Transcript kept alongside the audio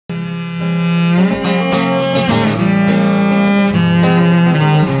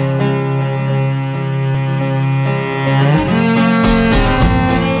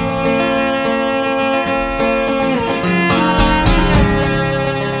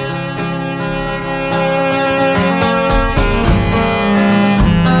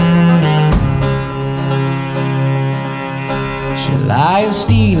and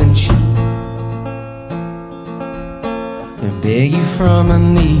steal and cheat and beg you from her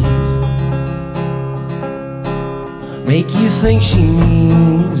knees, make you think she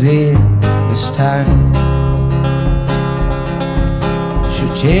means it this time.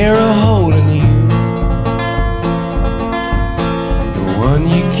 She'll tear a hole in you, the one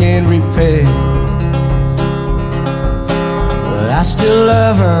you can't repair. But I still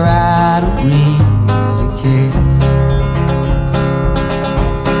love her, I don't really care.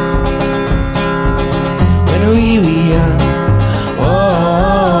 When we were young,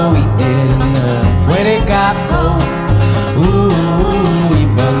 oh, we did enough. When it got cold, ooh, we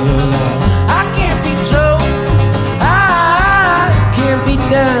bundled up. I can't be told, I can't be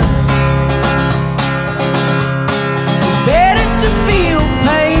done. It's better to feel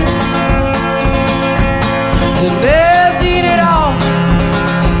pain than nothing at all.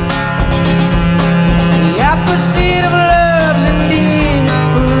 The opposite of love's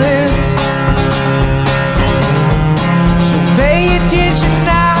indifference. So pay attention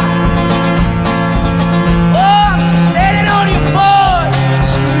now. Oh, I'm standing on your porch,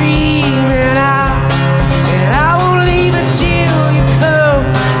 screaming out, and I won't leave until you come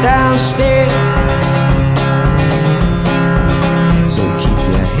downstairs. So keep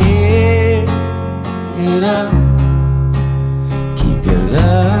your head up, keep your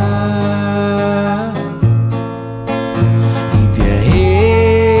love, keep your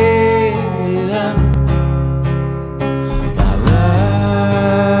head up, my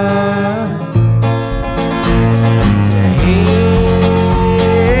love. Keep your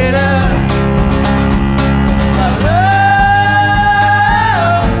head up, my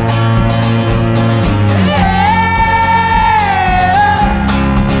love. Keep your head up,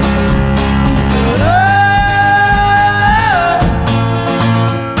 my love.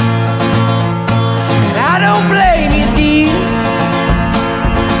 And I don't blame you, dear,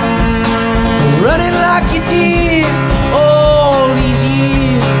 for running like you did all these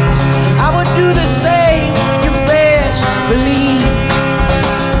years. I would do the same, you best believe.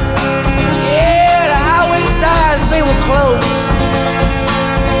 Yeah, the highway signs say we're close,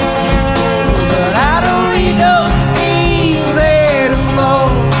 but I don't read those things anymore.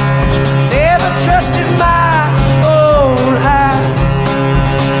 Never trusted my own eyes.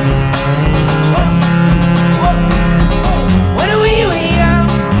 When we were young,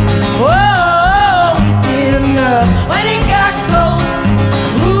 oh, we did enough. When it got cold,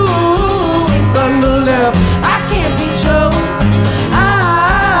 ooh, we bundled up. I can't be told, I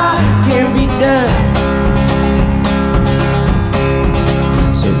can't be done.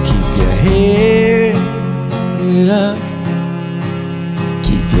 So keep your head up,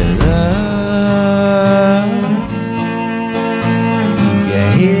 keep your love, keep your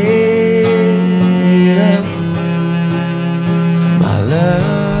head up, my love.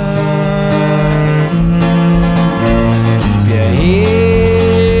 Keep your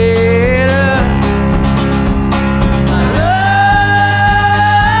head up, my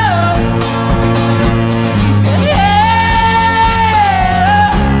love. Keep your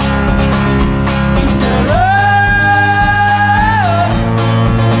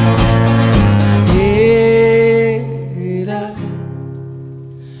head up, my love. Head up,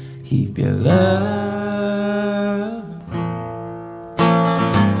 keep your love.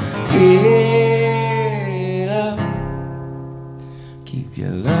 Head up, keep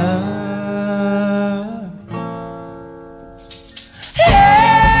your love.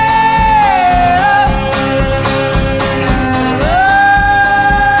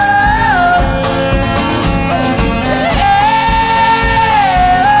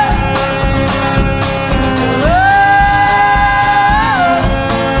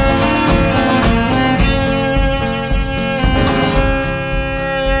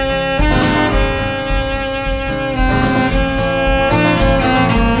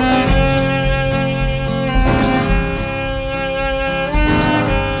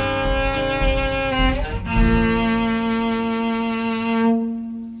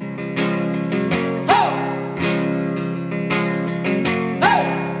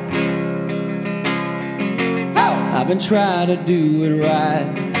 I've been trying to do it right.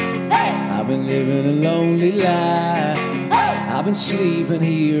 I've been living a lonely life. I've been sleeping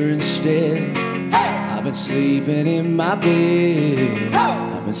here instead. I've been sleeping in my bed.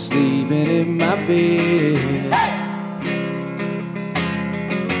 I've been sleeping in my bed.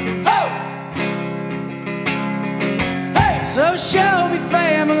 So show me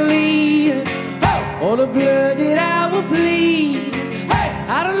family, all the blood that I will bleed.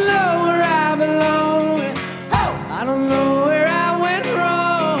 I don't know where I belong, I don't know where I went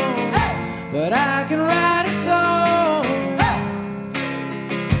wrong, but I can write a song.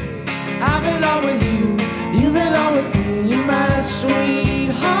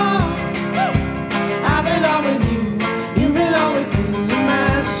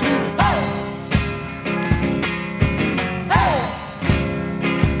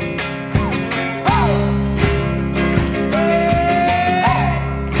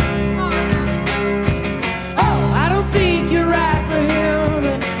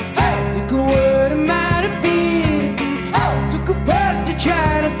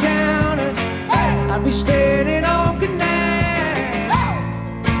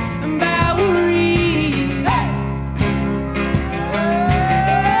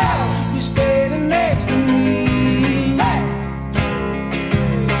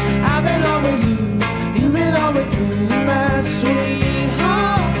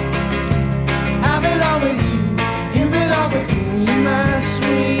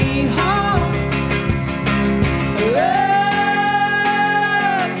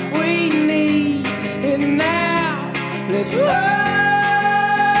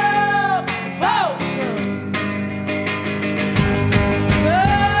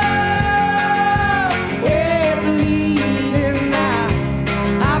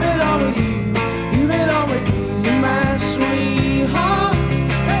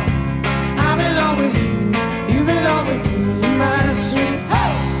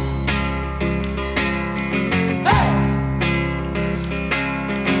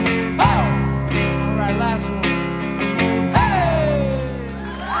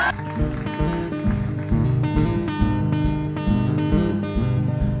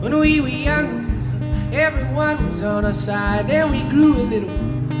 we were young, everyone was on our side. Then we grew a little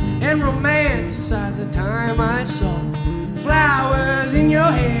and romanticized the time I saw flowers in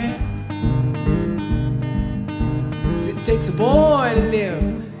your hair. 'Cause it takes a boy to live,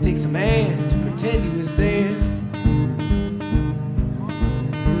 it takes a man to pretend he was there.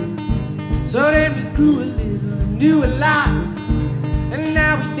 So then we grew a little and knew a lot, and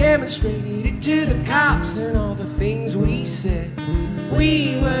now we demonstrated it to the cops and all the things we said.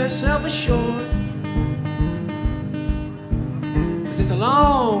 We were self-assured. 'Cause it's a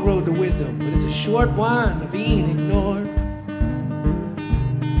long road to wisdom, but it's a short one to being ignored.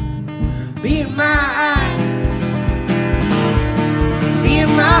 Be in my eyes, be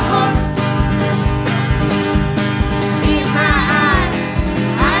in my heart, be in my eyes,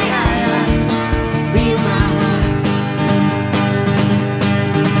 be in my heart.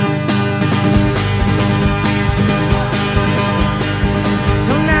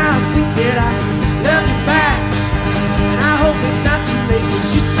 So now I think that I love you back, and I hope it's not too late, 'cause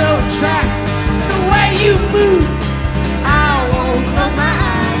you're so attractive. The way you move, I won't close my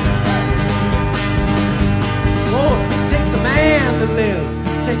eyes. Oh, it takes a man to live,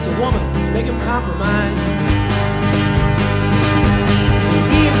 it takes a woman to make him compromise. So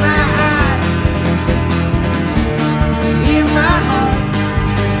be in my eyes, be in my heart,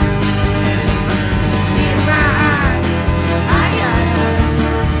 be in my eyes,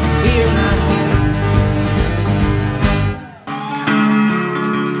 be in my heart.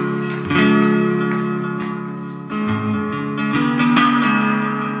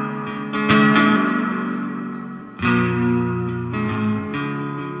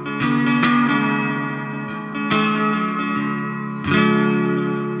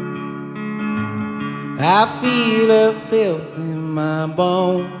 I feel the filth in my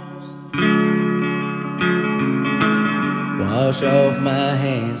bones, wash off my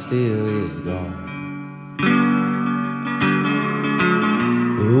hands till it's gone.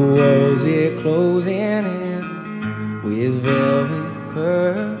 The walls are closing in with velvet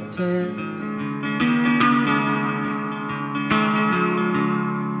curtains.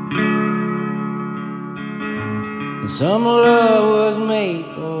 And some love was made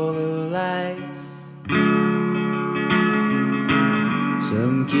for the lights,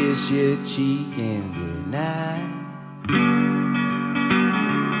 some kiss your cheek and good night.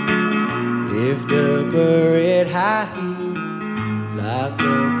 Lift up a red high heel, lock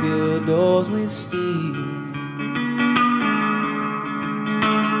up your doors with steel.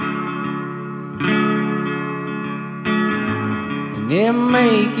 And they're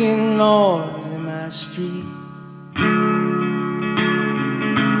making noise in my street.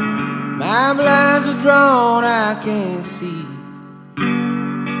 My blinds are drawn, I can't see.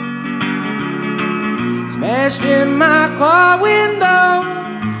 Smashed in my car window,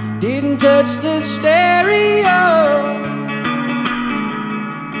 didn't touch the stereo.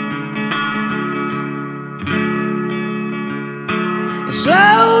 And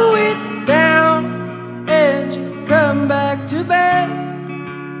slow it down and you come back to bed.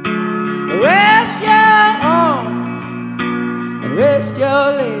 Rest your arms and rest your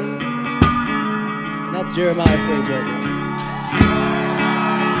legs. And that's Jeremiah phrase right there.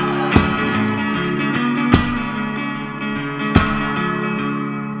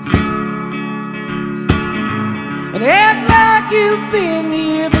 And act like you've been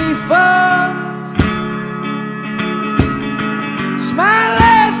here before. Smile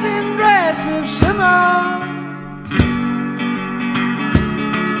less and dress up some more.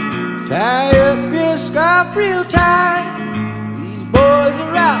 Tie up your scarf real tight, these boys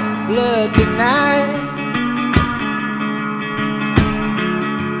are out for blood tonight.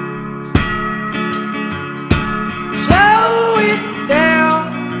 Slow it down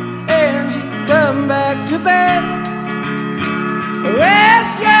and you come back to bed.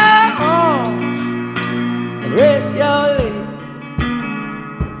 Rest your arms and rest your legs.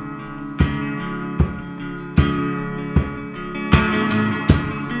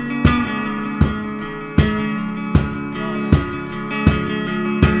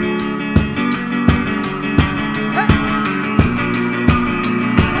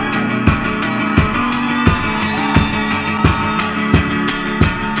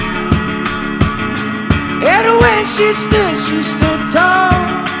 And when she stood tall.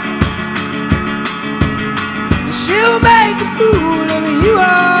 And she'll make a fool of you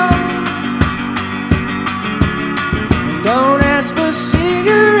all. Don't ask for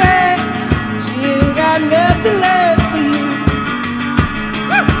cigarettes, she ain't got nothing left for you.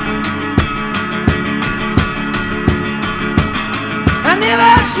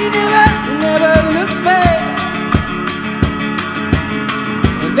 She never looked back.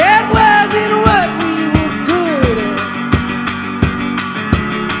 And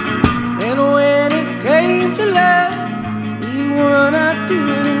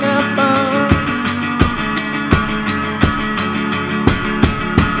putting up on.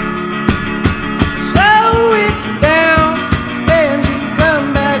 Slow it down and you come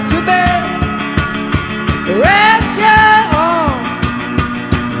back to bed. Rest your arm,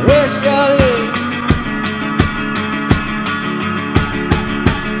 rest your leg.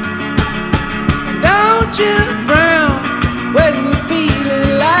 Don't you frown when you're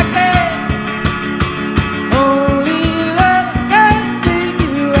feeling like that. Only love can take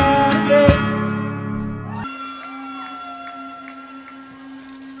you out there.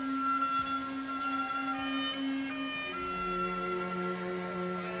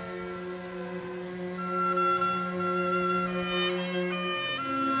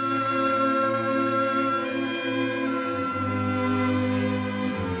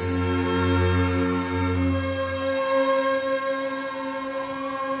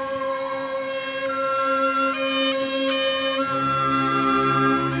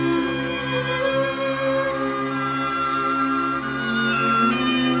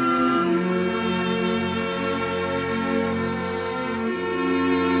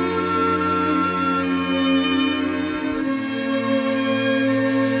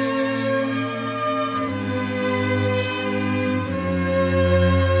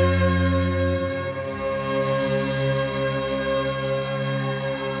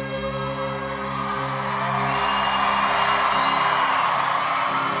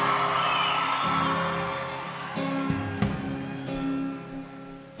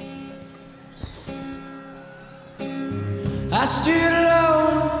 I stood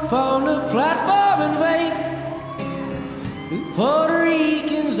alone upon the platform and waited. Puerto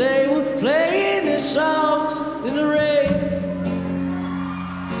Ricans, they were playing their songs in the rain,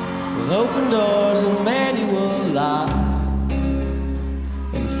 with open doors and manual locks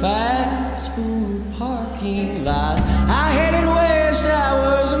and fast food parking lots. I headed west, I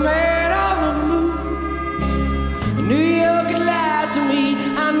was a man on the move. New York had lied to me,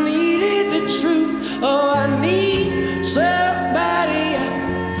 I needed the truth. Oh, I need somebody,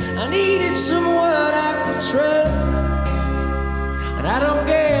 I needed someone I could trust. And I don't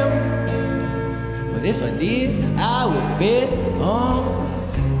gamble, but if I did, I would bet on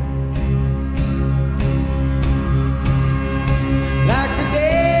us. Like the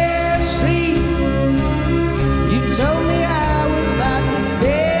Dead Sea, you told me I was like the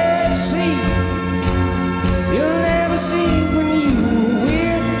Dead Sea. You'll never see when you were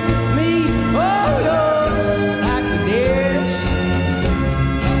with me. Oh Lord, like the Dead Sea.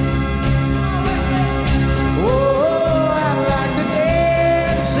 Oh, I'm like the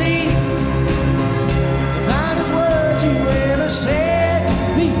Dead Sea. The finest words you ever said to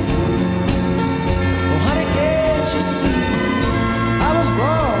me. Oh honey, can't you see, I was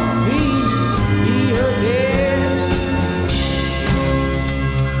born to be your Dead Sea.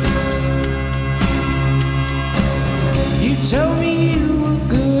 You told me you were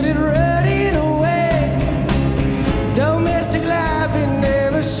good at running away. Domestic life, it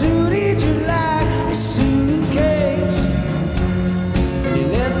never suited you like a suitcase. You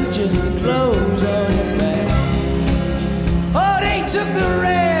left with just the clothes on your back. Oh, they took the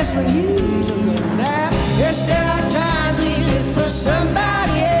rest when you took a nap. Yes, there are times when you live for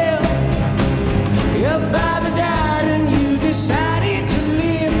somebody else. Your father died and you decided to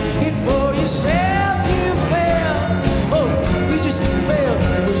live it for yourself. You failed. Oh, you just failed.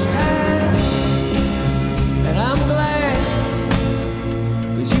 It was time. And I'm glad,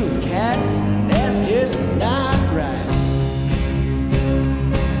 'cause you with cats, that's just not right.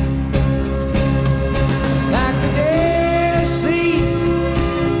 Like the Dead Sea,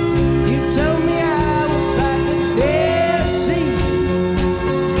 you told me I was like the Dead Sea.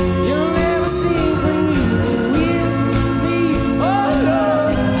 You'll never see when you were with me. Oh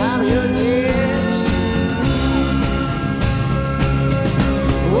Lord, I'm your Dead Sea.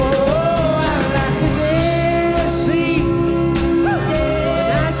 Oh, I'm like the Dead Sea. The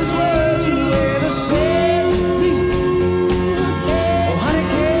nicest words you ever said to me. Oh honey,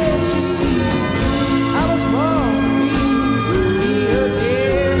 can't you see, I was born to be your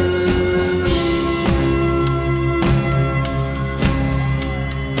Dead Sea.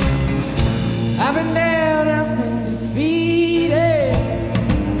 I've been down, I've been defeated.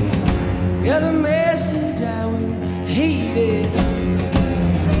 You're the message I would heed it.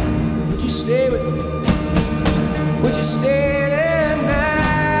 Would you stay with me? Would you stay there now?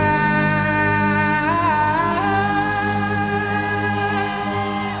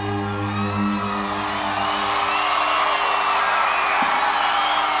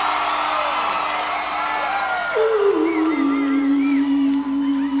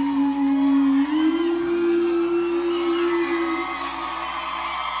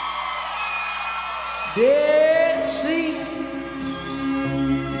 dead sea.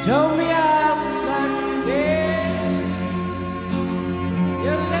 You told me I was like a dead sea.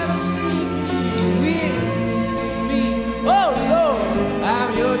 You'll never see with me. Oh Lord, I'm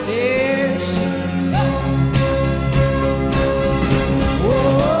your dead sea.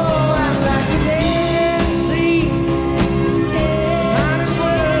 Oh, I'm like a dead sea. Honest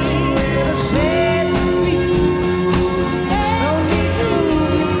words you never said to me. Don't need to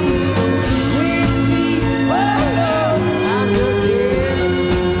move so quickly. Oh Lord, I'm your dead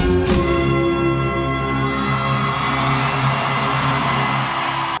sea.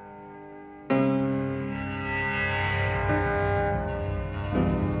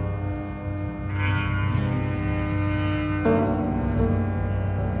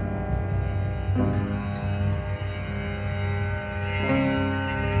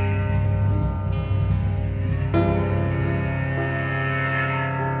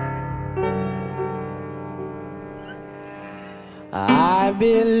 I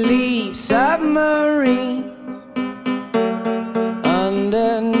believe submarines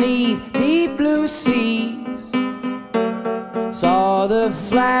underneath deep blue seas. Saw the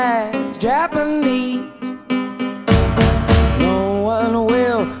flags, Japanese. No one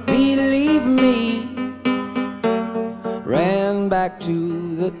will believe me. Ran back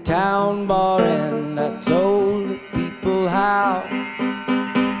to the town bar and I told the people how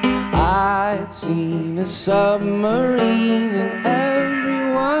I'd seen a submarine and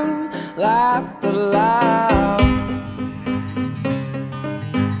everyone laughed aloud.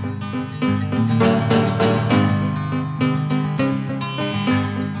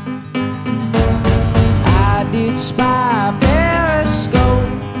 I did spy periscope,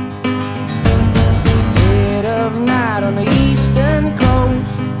 dead of night on the eastern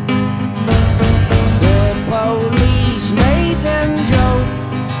coast. The police made them joke.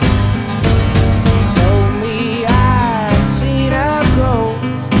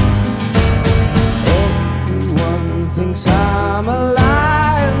 Thinks I'm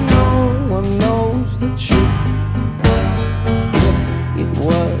alive, no one knows the truth. If it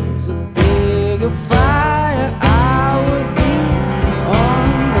was a bigger fire, I would be on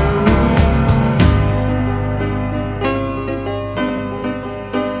the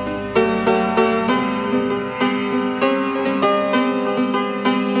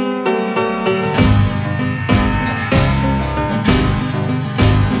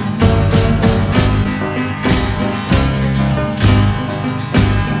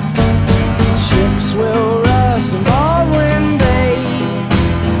will rust and Baldwin Bay.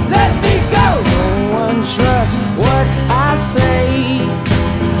 Let me go! No one trusts what I say.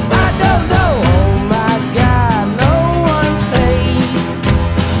 I don't know, oh my God, no one paid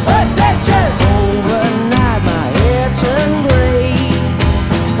attention. Overnight my hair turned gray.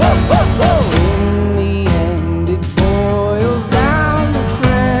 Whoa, whoa, whoa. In the end it boils down to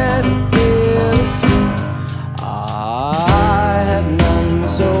credibility. I have none,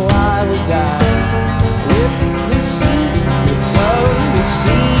 so I will die with the secrets of the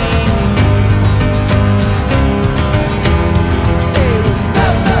sea. It was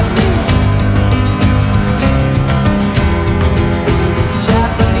submarine,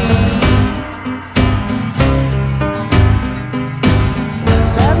 Japanese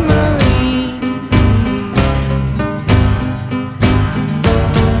submarine.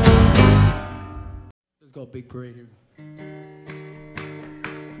 Let's go big parade here.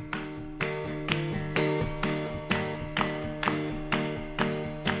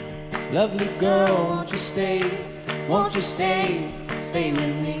 Lovely girl, won't you stay? Won't you stay? Stay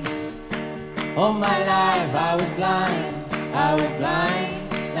with me. All my life I was blind,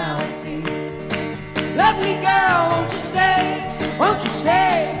 now I see. Lovely girl, won't you stay? Won't you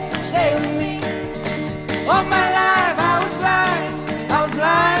stay? Stay with me. All my life I was blind,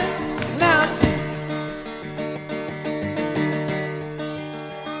 now I see.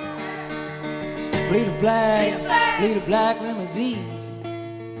 Fleet of black limousines,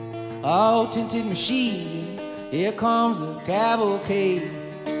 all tinted machines. Here comes the cavalcade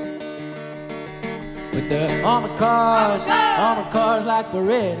with the armored cars like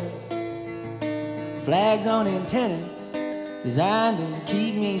Berettas, flags on antennas designed to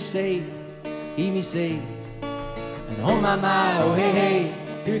keep me safe. And oh my, oh hey, hey,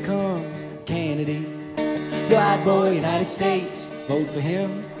 here he comes, candidate, blue-eyed boy, United States, vote for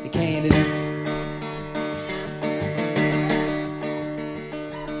him, the candidate.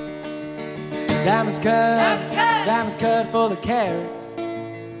 Diamonds cut for the carrots.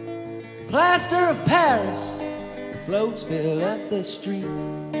 Plaster of Paris, the floats fill up the street.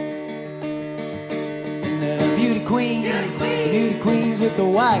 And the beauty queens with the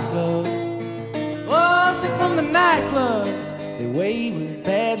white gloves, Oh, sick from the nightclubs, they wave with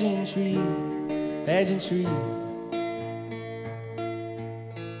pageantry, pageantry.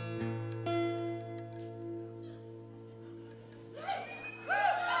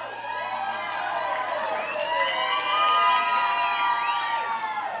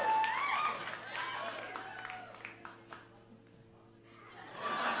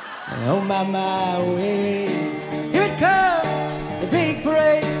 And on my way, here it comes, the big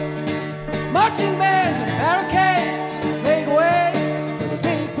parade. Marching bands and barricades make way for the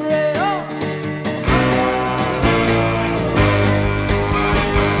big parade. Oh.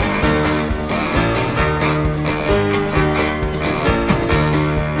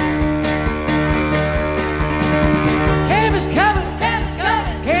 Canvas covered,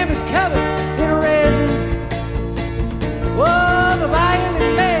 canvas covered in a resin. Whoa, the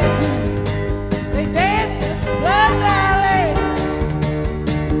violin band, they danced the blood ballet.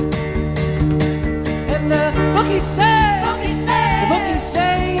 And the bookies say, the bookies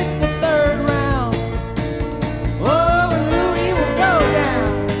say it's the third round. Oh, and Louis will go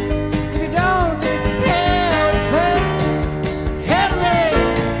down if you don't just hell to play, hell to lay.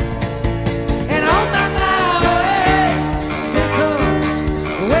 And on my way, here comes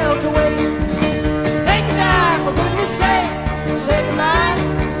the welterweight. Take a dive, for goodness sake, say goodbye,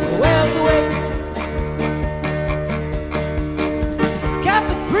 the welterweight.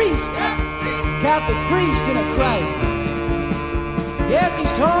 Catholic priest in a crisis. Yes,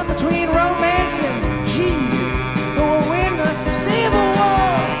 he's torn between romance and Jesus, who will win the Civil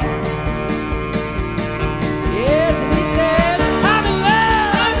War. Yes, and he said, I'm in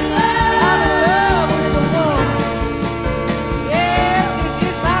love, I'm in love with a woman. Yes, this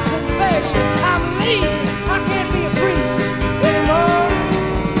is my confession. I'm leaving. I can't be a priest anymore.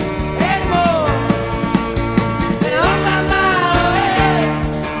 And on my way,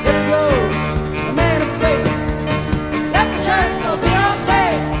 there it goes.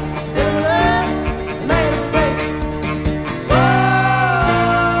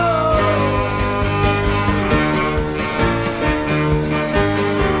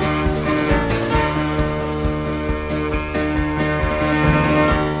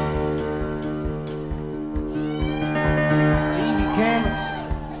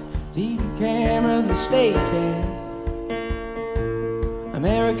 Cameras and stage hands,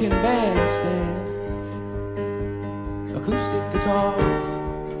 American bandstand, acoustic guitar,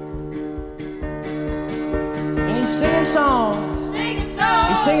 and he's singing songs.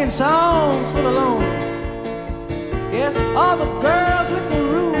 He's singing songs for the lonely. Yes, all the girls with the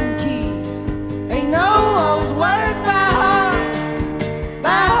room keys, they know all his words by heart,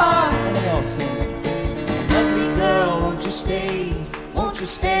 and they all sing, lovely girl, won't you stay, won't you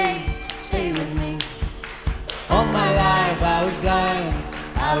stay? Stay with me. All my life I was blind,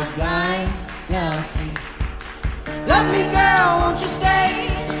 now I see. Lovely girl, won't you stay,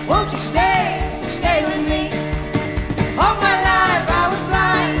 stay with me. All my life I was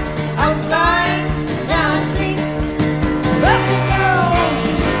blind, now I see. Lovely girl, won't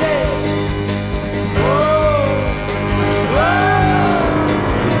you stay? Whoa, whoa,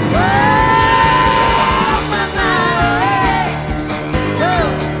 whoa. It's a girl.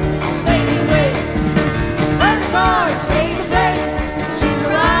 Save the place, she's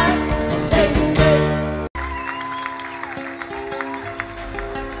right, saving me.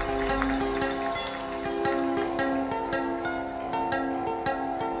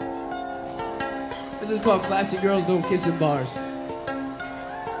 This is called Classy Girls Don't Kiss in Bars.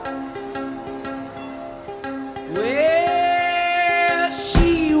 Well,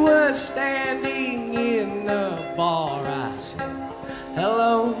 she was standing in the bar. I said,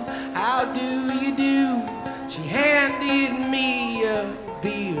 hello, how do you do? She handed me a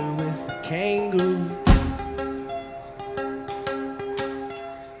beer with a kangaroo.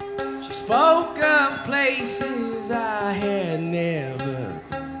 She spoke of places I had never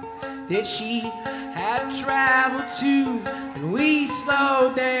been, that she had traveled to, and we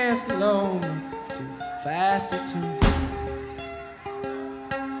slow danced alone to faster tune.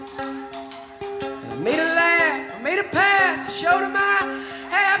 And I made her laugh, I made her pass, I showed her my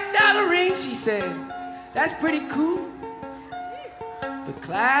 $50 ring. She said, that's pretty cool, but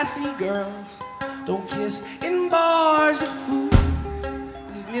classy girls don't kiss in bars, you fool.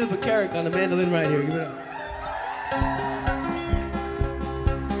 This is Neil Bacaric on the mandolin right here. Give it up.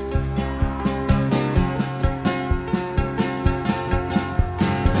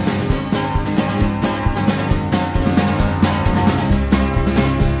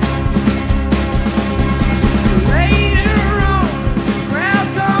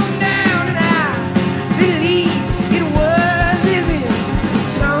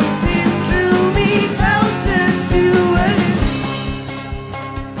 Me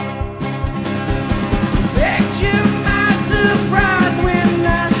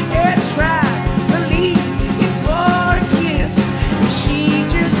she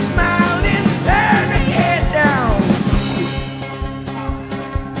just smiled and turned her head down.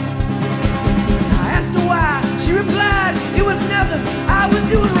 I asked her why. She replied, it was nothing I was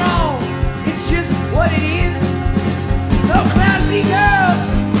doing wrong. It's just what it is. No classy girls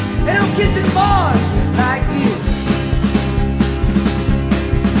and no kissing boys like this.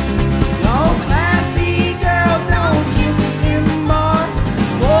 No classy girls don't kiss in bars.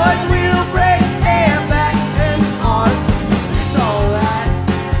 Boys will break their backs and hearts. It's alright,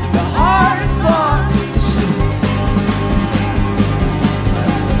 the hardest part is sleep.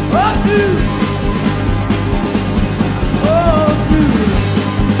 Oh, dude. Oh, dude.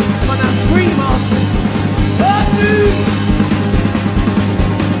 Come on now, scream, Austin. Oh, dude.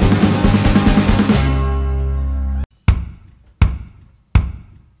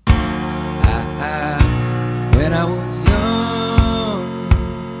 When I was young,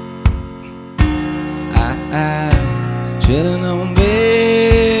 I should've known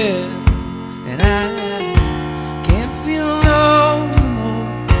better, and I can't feel no more.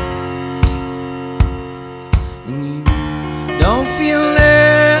 And you don't feel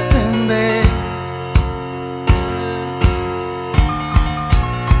nothing bad.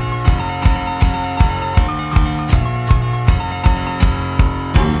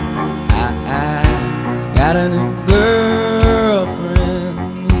 I got a new girlfriend.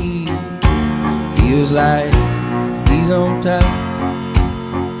 He feels like he's on top,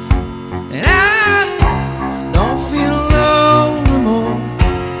 and I don't feel alone no more.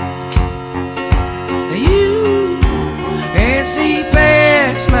 And you can't see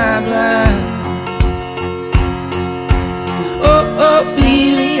past my blind. Oh,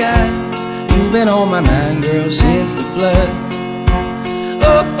 Ophelia, you've been on my mind, girl, since the flood.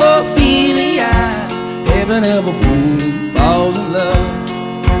 Oh, Ophelia, heaven help a fool who falls in love.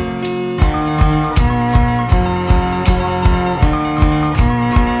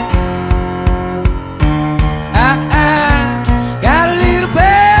 I got a little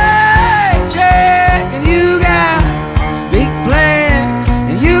paycheck, and you got big plans,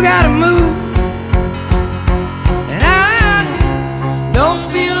 and you gotta move. And I don't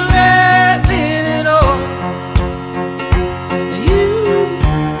feel nothing at all. And you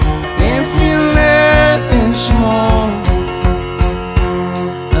can't feel nothing small.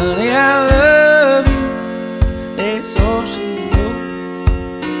 Honey, I love you, that's all she knows.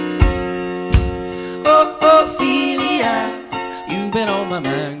 Oh, Ophelia, you've been on my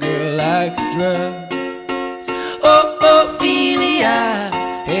mind, girl, like a drug. Oh, Ophelia,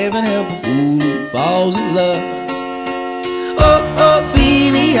 heaven help a fool who falls in love. Oh,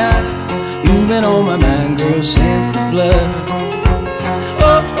 Ophelia, you've been on my mind, girl, since the flood.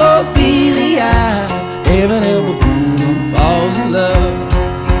 Oh, Ophelia, heaven help a fool who falls in love.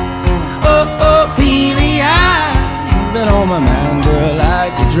 Oh, Ophelia, you've been on my mind, girl,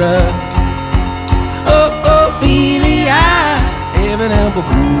 like a drug. Oh, Ophelia, heaven help a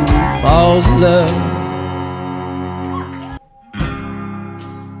fool who falls in love.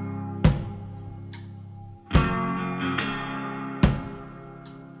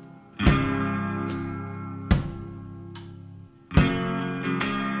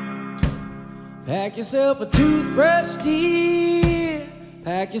 Pack yourself a toothbrush, dear.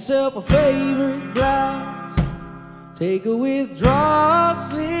 Pack yourself a favorite blouse. Take a withdrawal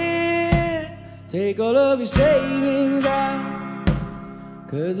slip. Take all of your savings out.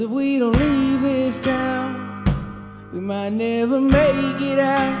 'Cause if we don't leave this town, we might never make it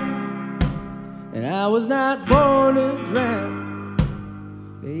out. And I was not born to drown.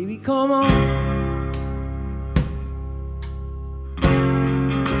 Baby, come on.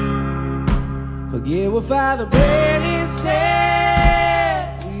 Forget what Father Brandon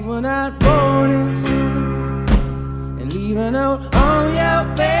said. We were not born in sin. And leave a note on your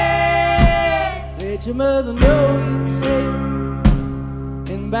bed. Let your mother know you said.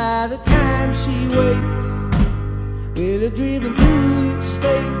 And by the time she wakes, we'll have driven through the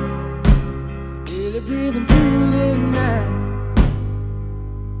state. We'll have driven through the night.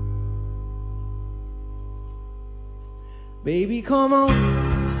 Baby, come on.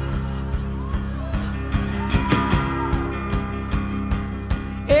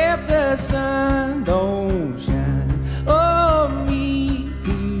 If the sun don't shine on me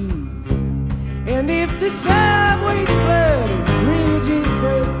today, and if the subway's flooded and bridges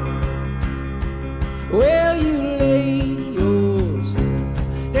break, well, you lay yourself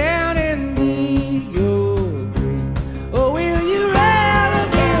down and dig your grave, or will you rail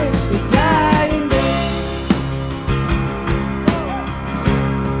against the dying day?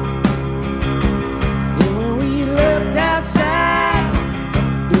 And when we looked outside,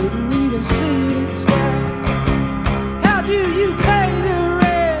 couldn't even see the sky. How do you pay the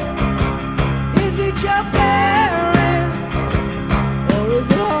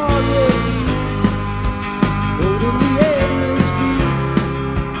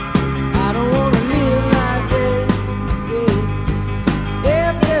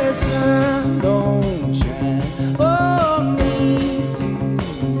the sun don't shine for me too,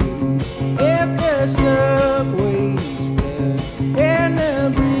 if the subway's flood and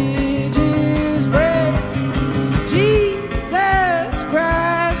the bridges break, Jesus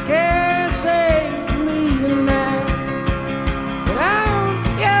Christ can save me tonight. But on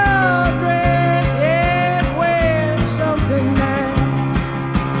your dress, yes, wear something nice.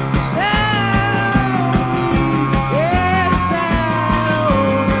 Sound me, yeah,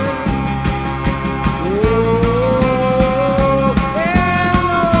 sound me. Oh,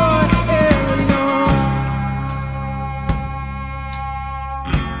 Illinois, Illinois.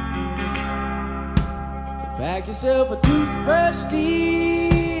 Pack yourself a toothbrush,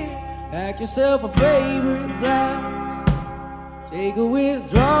 dear. Pack yourself a favorite blouse. Take a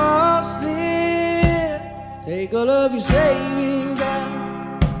withdrawal slip. Take all of your savings out.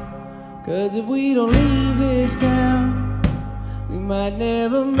 'Cause if we don't leave this town, we might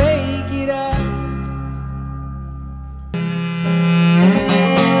never make it out.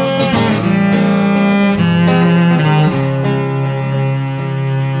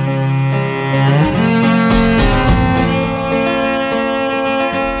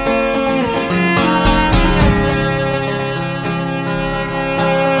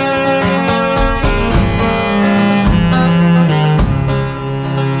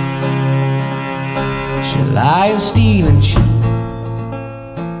 She'll lie and steal and cheat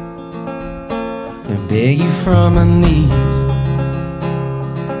and beg you from her knees,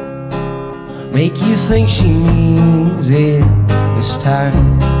 make you think she means it this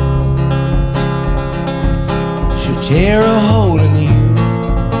time. She'll tear a hole in you,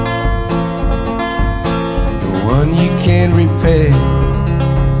 the one you can't repair.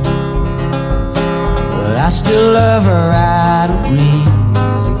 But I still love her, I don't really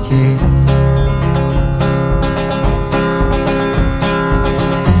care.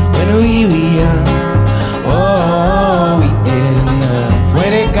 We were young, oh, we did enough.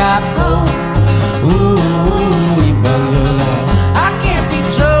 When it got cold, ooh, we bundled up. I can't be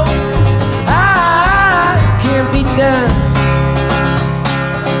told, I can't be done.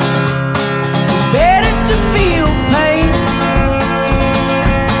 It's better to feel pain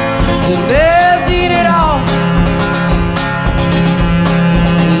than nothing at all.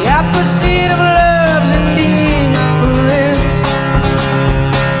 The opposite of love's indifference.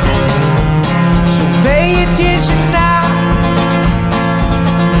 Pay attention now.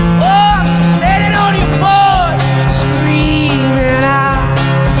 Oh, I'm standing on your porch, screaming out,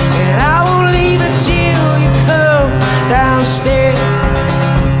 and I won't leave until you come downstairs.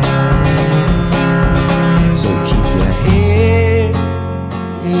 So keep your head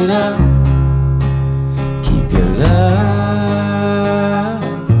up, keep your love,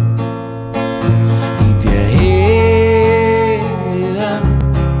 keep your head up.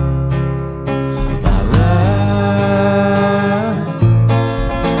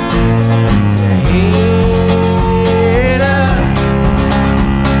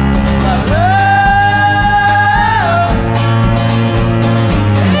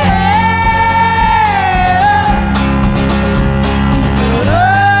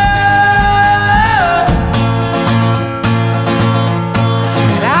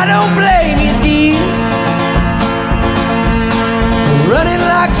 Running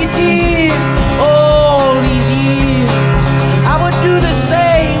like you did all these years, I would do the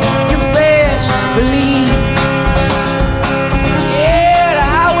same, you best believe. Yeah, the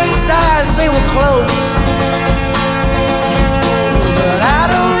highway signs say we're close, but I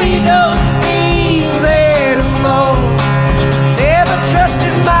don't read those things anymore. Never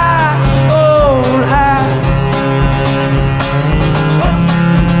trusted my own eyes.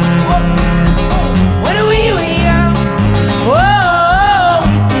 When we were young, whoa,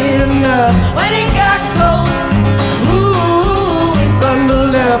 when it got cold, ooh, we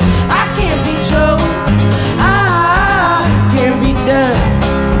bundled up. I can't be told, I can't be done.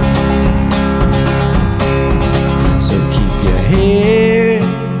 So keep your head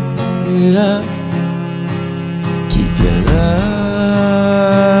up, keep your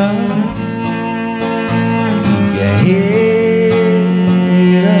love, keep your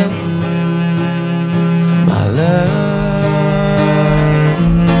head up, my love.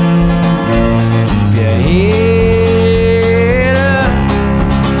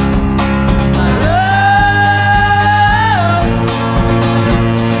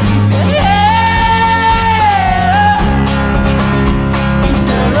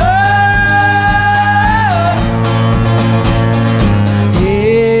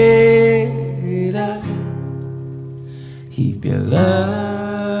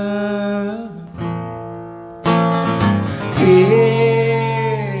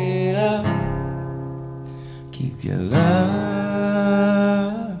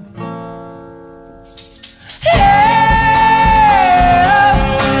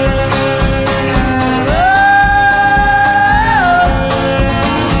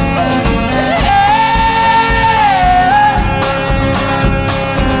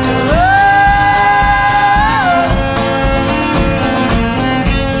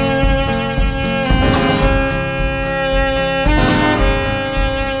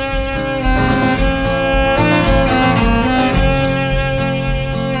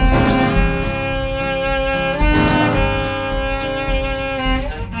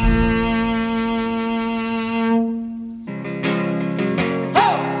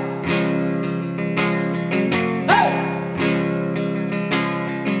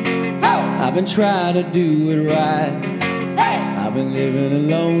 I've been trying to do it right. I've been living a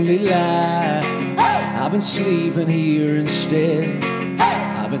lonely life. I've been sleeping here instead.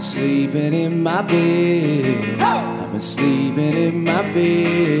 I've been sleeping in my bed. I've been sleeping in my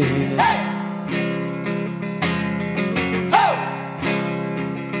bed.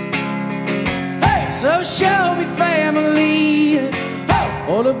 So show me family,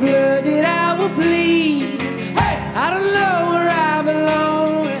 all the blood that I will bleed. I don't know where I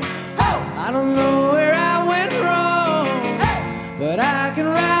belong, I don't know where I went wrong, but I can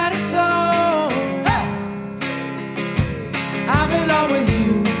write a song. I belong with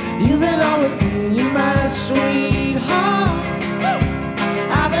you, you belong with me, you're my sweetheart.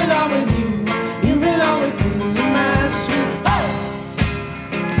 I belong with you, you belong with me, you're my sweetheart.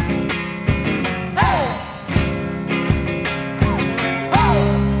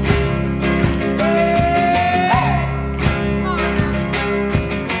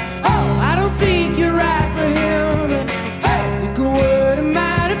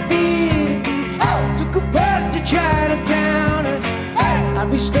 I'd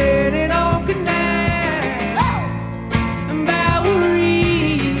be standing on Canal and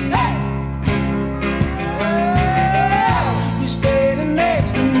Bowery. She'd be standing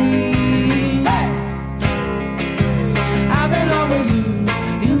next to me. I belong with you,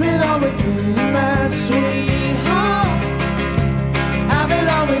 you belong with me, my sweetheart. I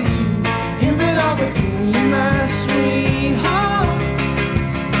belong with you, you belong with me, my sweetheart.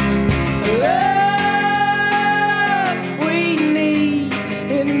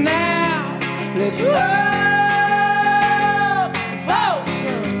 Let's roll, folks.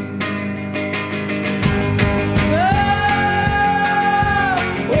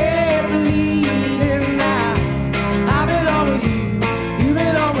 We're bleeding now. I belong with you, you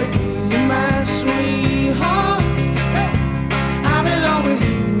belong with me, my sweetheart. I belong with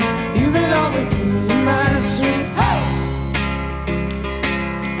you, you belong with me, my sweetheart.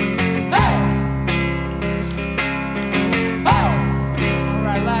 All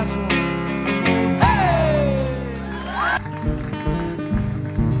right, last one.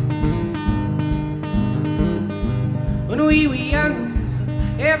 When we were young,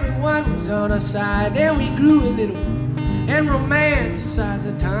 everyone was on our side. Then we grew a little and romanticized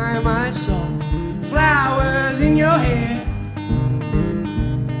the time I saw flowers in your hair.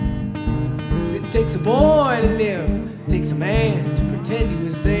 'Cause it takes a boy to live, it takes a man to pretend he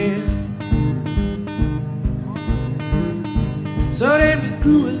was there. So then we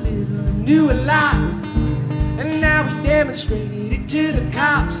grew a little and knew a lot, and now we demonstrated it to the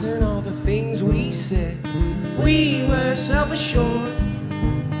cops and all the things we said. We were self-assured,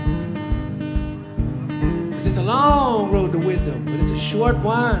 'cause it's a long road to wisdom, but it's a short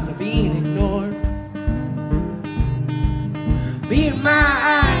one to being ignored. Be in my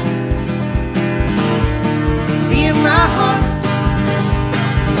eyes, be in my heart,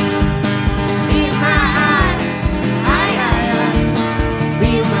 be in my eyes, be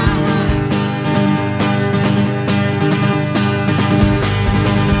in my heart.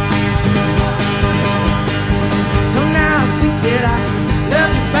 That I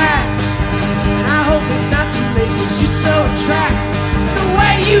love you back, and I hope it's not too late, 'cause you're so attractive. The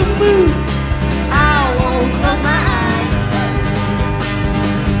way you move, I won't close my eyes.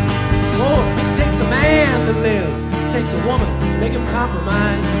 Oh, it takes a man to live, it takes a woman to make him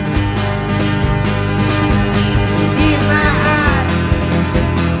compromise. So be in my eyes,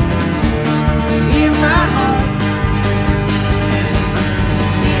 be in my heart,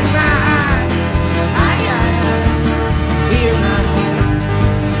 be in my eyes, be in my heart.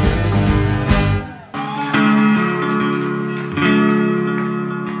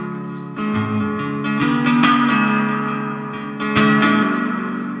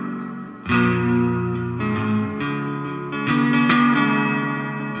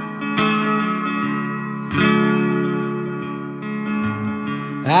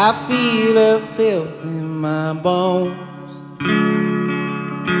 I feel the filth in my bones,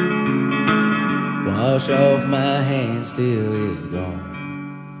 wash off my hands till it's gone.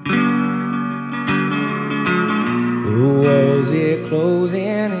 The walls are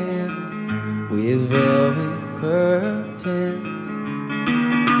closing in with velvet curtains.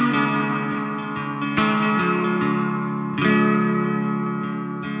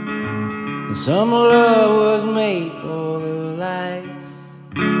 And some love was made for the lights,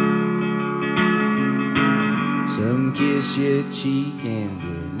 some kiss your cheek and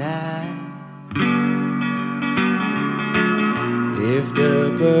good night. Lift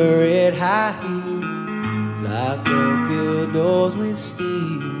up a red high heel, lock up your doors with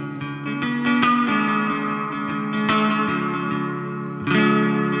steel.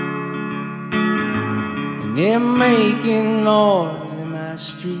 they're making noise in my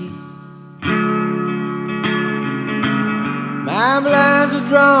street. My blinds are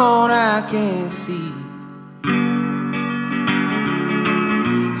drawn, I can't see.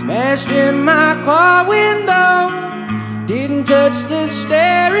 Smashed in my car window, didn't touch the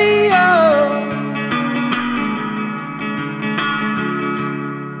stereo.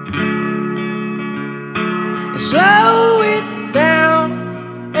 Slow it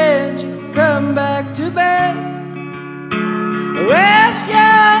down and you come back to bed. Rest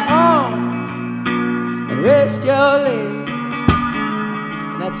your arms and rest your legs.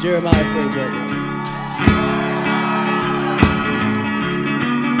 And that's Jeremiah Fades right there.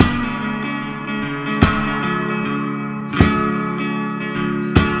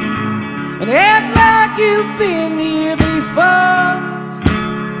 And act like you've been here before.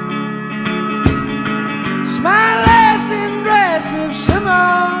 Smile less and dress up some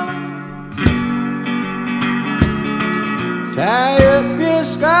more. Tie up your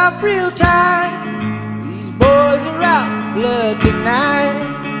scarf real tight. These boys are out for blood tonight.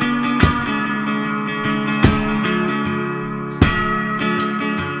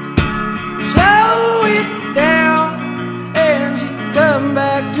 Slow it down and you come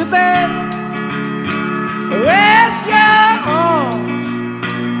back to bed. Rest your arms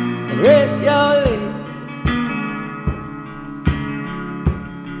and rest your legs.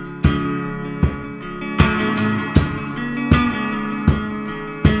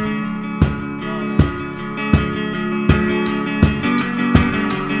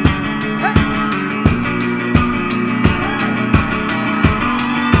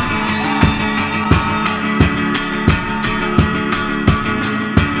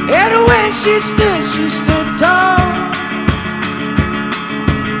 She stood tall.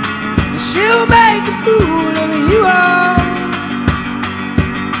 And she'll make a fool of you all.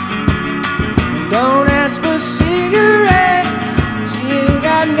 Don't ask for cigarettes, she ain't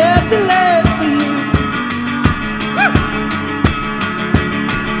got nothing left for you.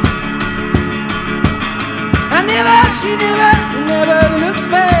 She never looked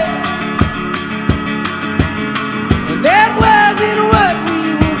back. And that wasn't what we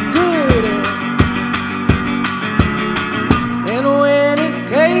were good at. And when it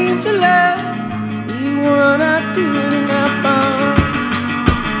came to love, we were not good enough.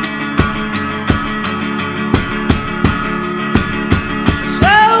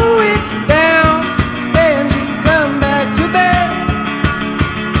 Slow it down and you come back to bed.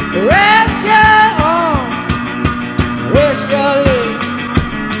 Rest your arm, rest your leg.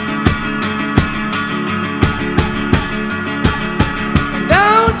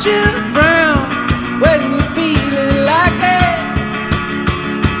 Don't you frown when you're feeling like that.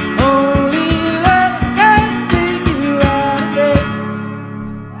 Only love can take you out there.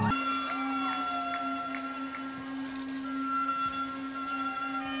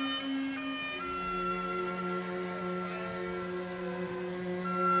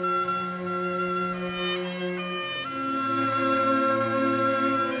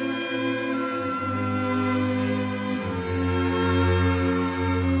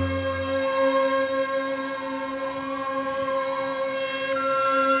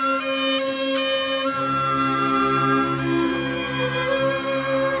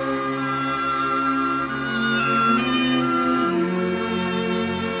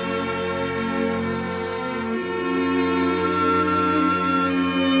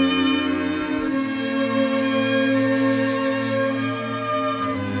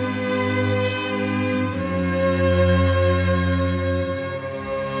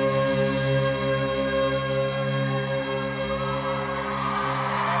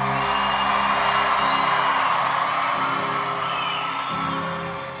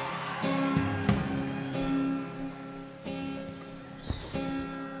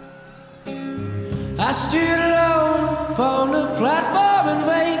 I stood alone upon the platform and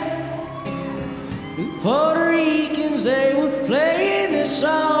waited. New Puerto Ricans, they were playing their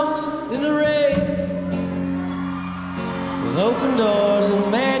songs in the rain, with open doors and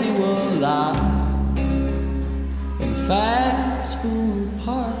manual locks and fast food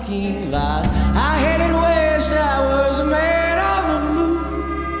parking lots. I headed west, I was a man on the move.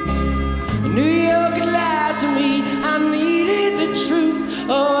 New York had lied to me, I needed the truth.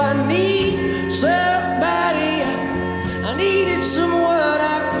 Oh, I need somebody, I needed someone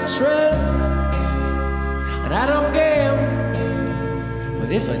I could trust. And I don't gamble, but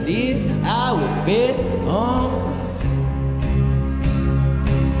if I did, I would bet on us.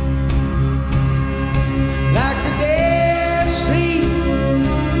 Like the Dead Sea,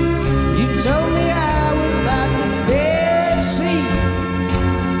 you told me I was like the Dead Sea.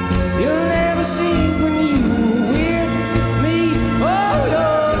 You'll never see when you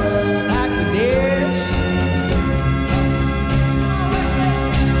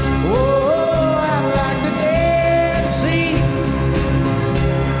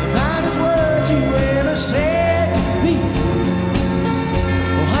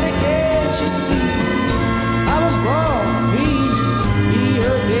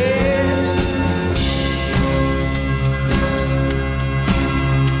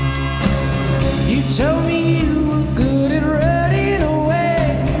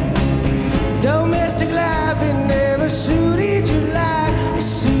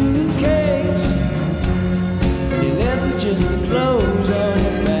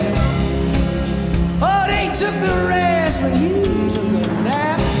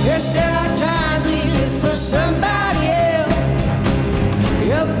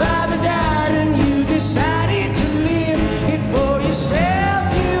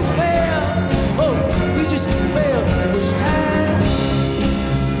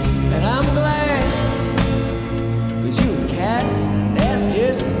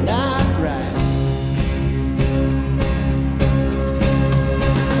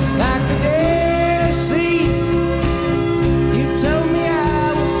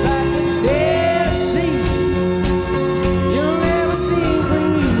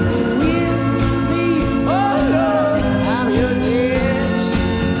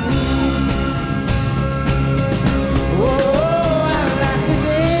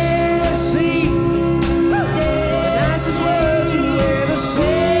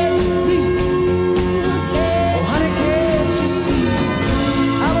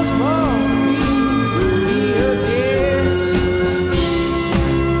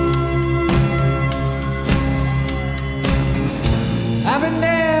Lying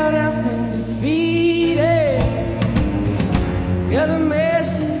down, I've been defeated. You're the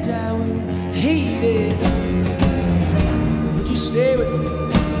message I would heed it. Would you stay with me?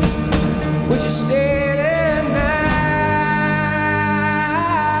 Would you stay there now?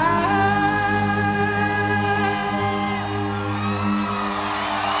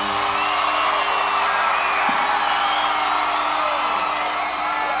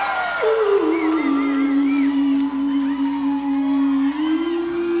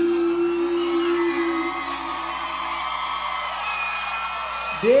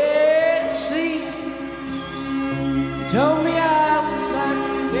 Dead sea, you told me I was like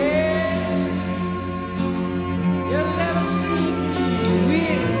a dead sea. You'll never see me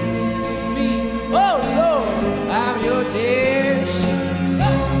with me. Oh Lord, I'm your dead sea.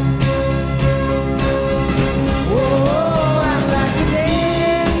 Oh, I'm like a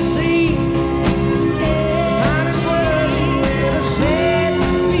dead sea. The finest words you ever said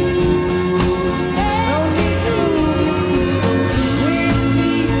to me. Don't need to move so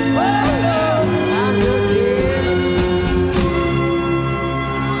quickly. Oh Lord, I'm your dead sea.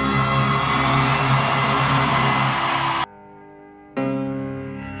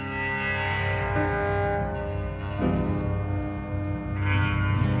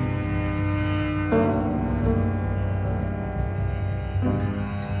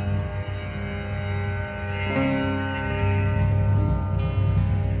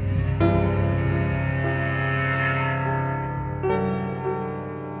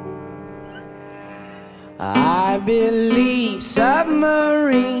 I believe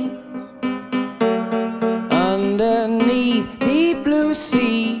submarines underneath deep blue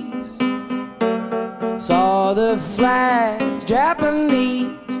seas. Saw the flags,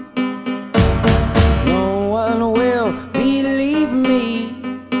 Japanese. No one will believe me.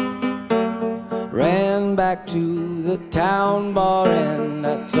 Ran back to the town bar and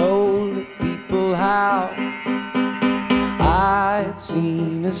I told the people how I had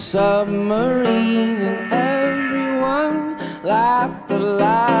seen a submarine and everyone laughed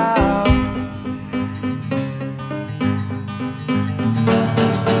aloud.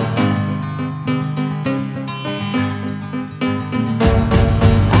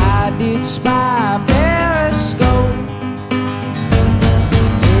 I did spy periscope,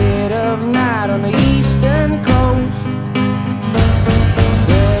 dead of night on the eastern coast.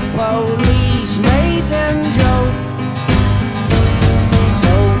 The police made them joke.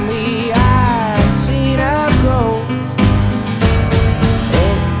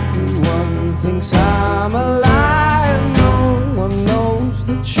 I'm alive, no one knows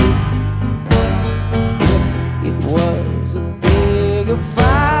the truth. If it was a bigger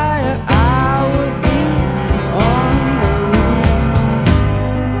fire, I would be on the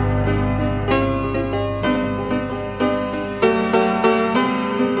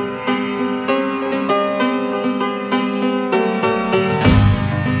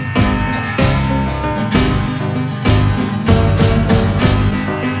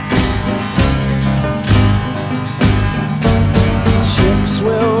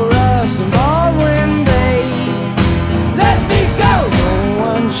will rust and Baldwin Bay. Let me go. No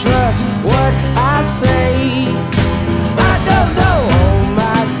one trusts what I say. I don't know. Oh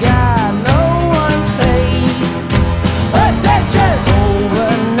my God, no one paid attention.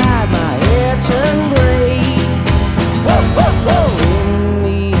 Overnight, my hair turned gray. Whoa, whoa, whoa. In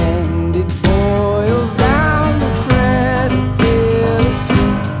the end, it boils down to credibility.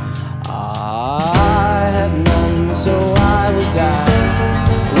 I have none, so I will die.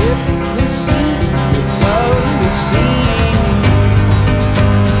 The secrets of the sea.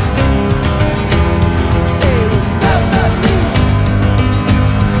 It was submarine,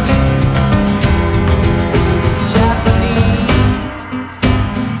 Japanese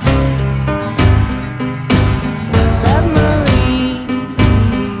submarine.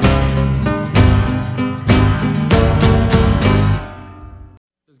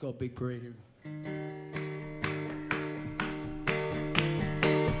 Let's go big parade here.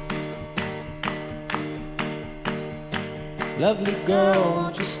 Lovely girl,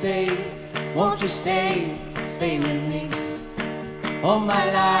 won't you stay? Won't you stay? Stay with me. All my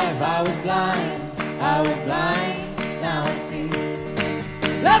life I was blind, now I see.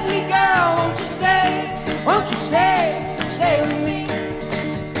 Lovely girl, won't you stay? Won't you stay? Stay with me.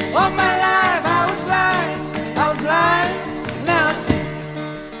 All my life I was blind, now I see.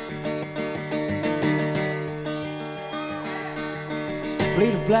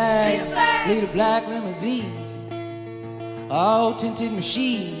 Fleet of black limousines, all tinted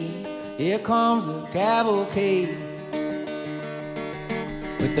machines. Here comes the cavalcade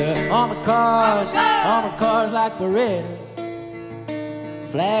with their armored cars like Berettas.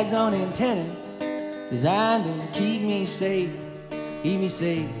 Flags on antennas designed to keep me safe, keep me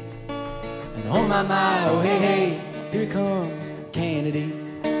safe. And oh my, oh hey, hey, here comes the candidate.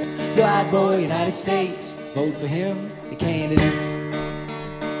 Blue-eyed boy, United States, vote for him, the candidate.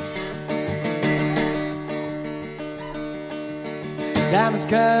 Diamonds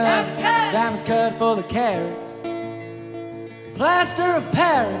cut, diamonds cut for the carrots. Plaster of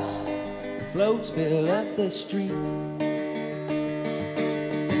Paris, the floats fill up the street.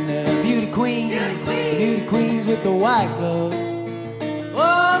 And the beauty queens with the white gloves.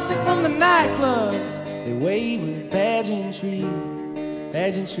 Oh, sick from the nightclubs, they wave with pageantry,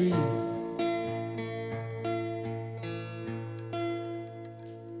 pageantry.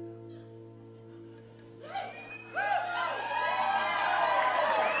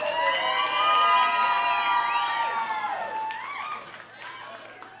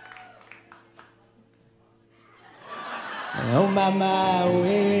 And oh my, oh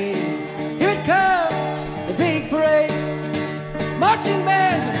hey, here it comes, the big parade. Marching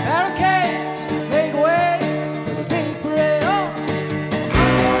bands and barricades make way for the big parade. Oh.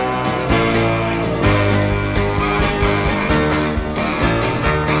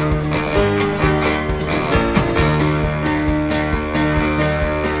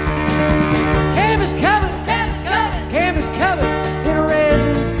 Canvas covered in a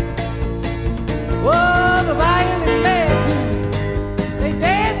resin. Whoa, the violin man, they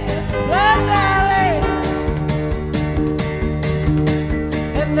danced the blood ballet.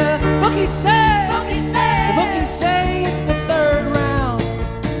 And the bookies say it's the third round.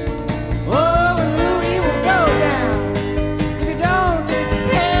 Oh, and Louis will go down if you don't just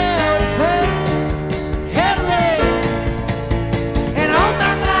hell to play, hell to lay. And on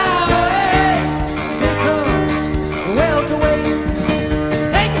my way, here comes the welterweight.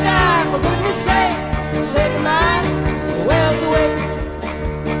 Take a dive, for goodness sake, say goodbye, the welterweight.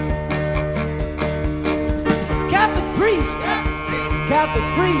 Catholic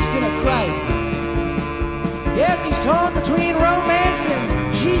priest in a crisis. Yes, he's torn between romance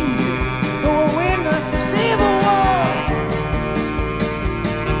and Jesus, who will win the Civil War.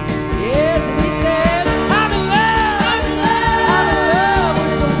 Yes, and he said, I'm in love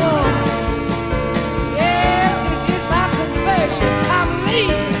with a woman. Yes, this is my confession. I'm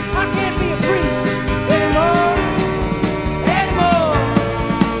leaving. I can't be a priest anymore.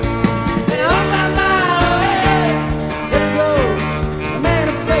 And on my mind, there it goes.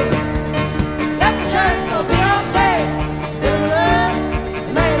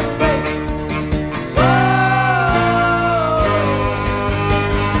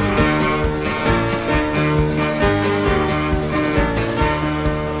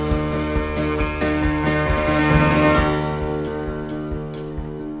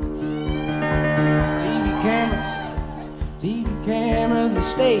 TV cameras and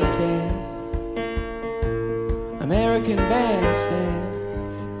stage hands, American bandstand,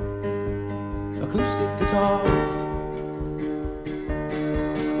 acoustic guitar,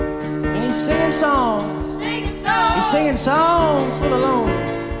 and he's singing songs. He's singing songs for the lonely.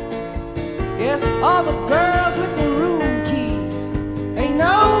 Yes, all the girls with the room keys, they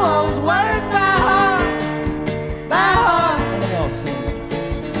know all his words by heart, and they all sing,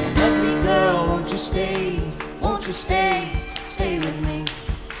 lovely girl, won't you stay? Won't you stay with me?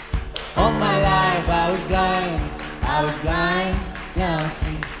 All my life I was blind, now I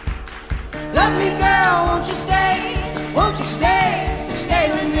see. Lovely girl, won't you stay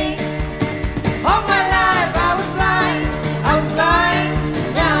with me? All my life I was blind,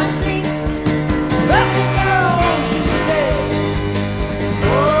 now I see. Lovely girl, won't you stay?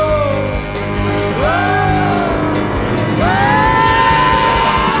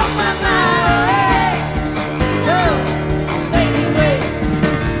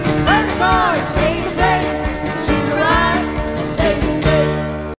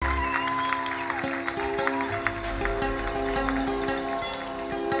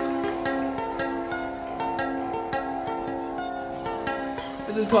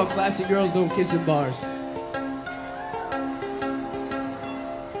 This is called Classy Girls Don't Kiss in Bars.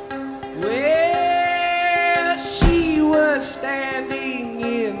 Well, she was standing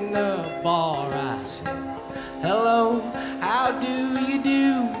in the bar. I said, hello, how do you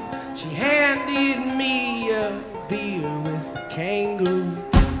do? She handed me a beer with a kangaroo.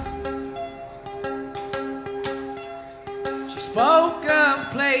 She spoke of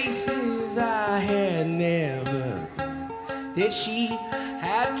places I had never been, that she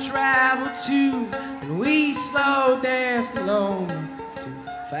had traveled to, and we slow danced alone to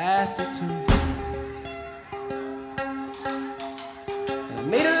faster tune. And I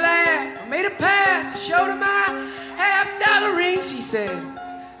made her laugh, I made her pass, I showed her my $50 ring. She said,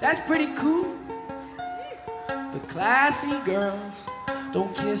 "That's pretty cool, but classy girls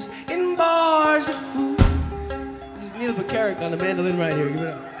don't kiss in bars of food." This is Neil Bacaric on the mandolin right here. Give it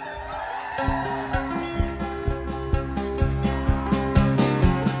up.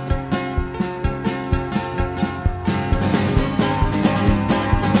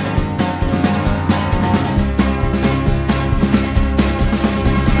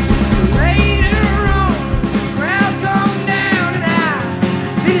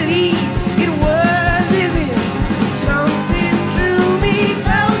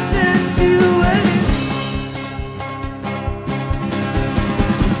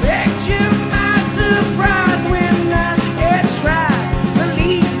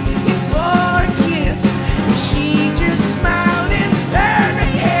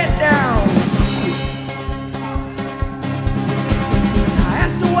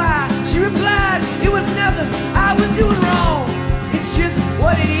 I was doing wrong, it's just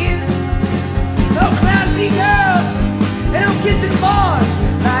what it is. No classy girls, they don't kiss in bars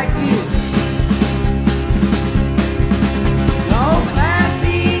like this. No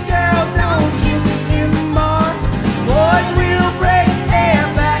classy girls don't kiss in bars. Boys will break their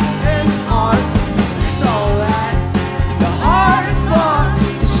backs and hearts. It's alright, the hardest part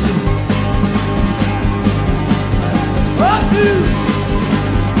is sleep. Oh, dude.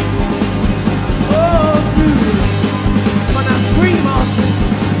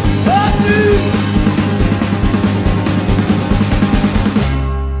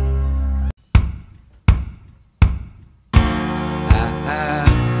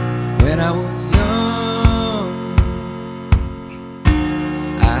 When I was young,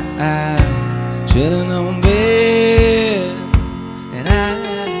 I should've known better, and I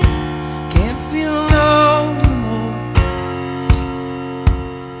can't feel no more.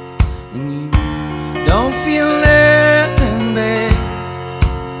 And you don't feel nothing bad.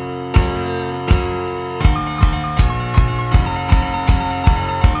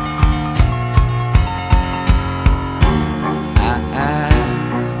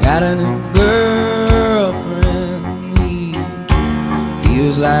 Got a new girlfriend, he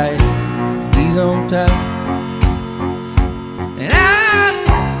feels like he's on top, and I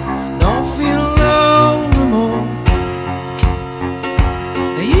don't feel alone no more.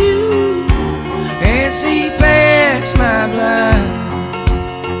 And you can't see past my blind.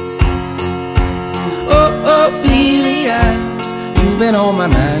 Oh, Ophelia, you've been on my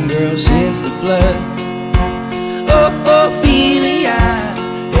mind, girl, since the flood. Oh, Ophelia,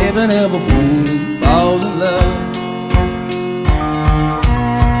 heaven help a fool who falls in love.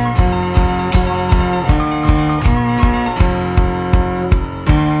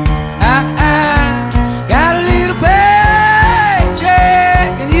 I got a little paycheck,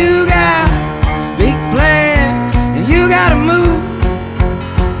 and you got big plans, and you gotta move,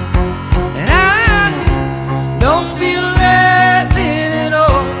 and I don't feel nothing at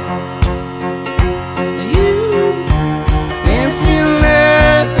all. And you can't feel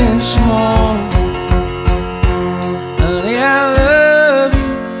nothing small. Honey, I love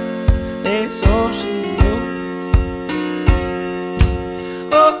you, that's all she knows.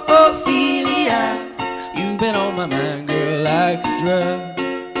 Oh, Ophelia, you've been on my mind, girl, like a drug.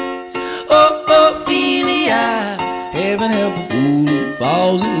 Oh, Ophelia, heaven help a fool who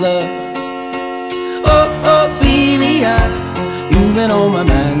falls in love. Oh, Ophelia, you've been on my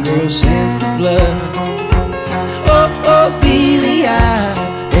mind, girl, since the flood. Oh, Ophelia,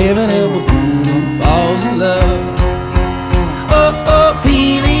 heaven help a fool who falls in love. Oh,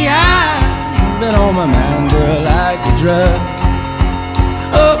 Ophelia, you've been on my mind, girl, like a drug.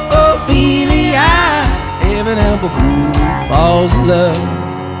 Oh, Ophelia, heaven help a fool who falls in love.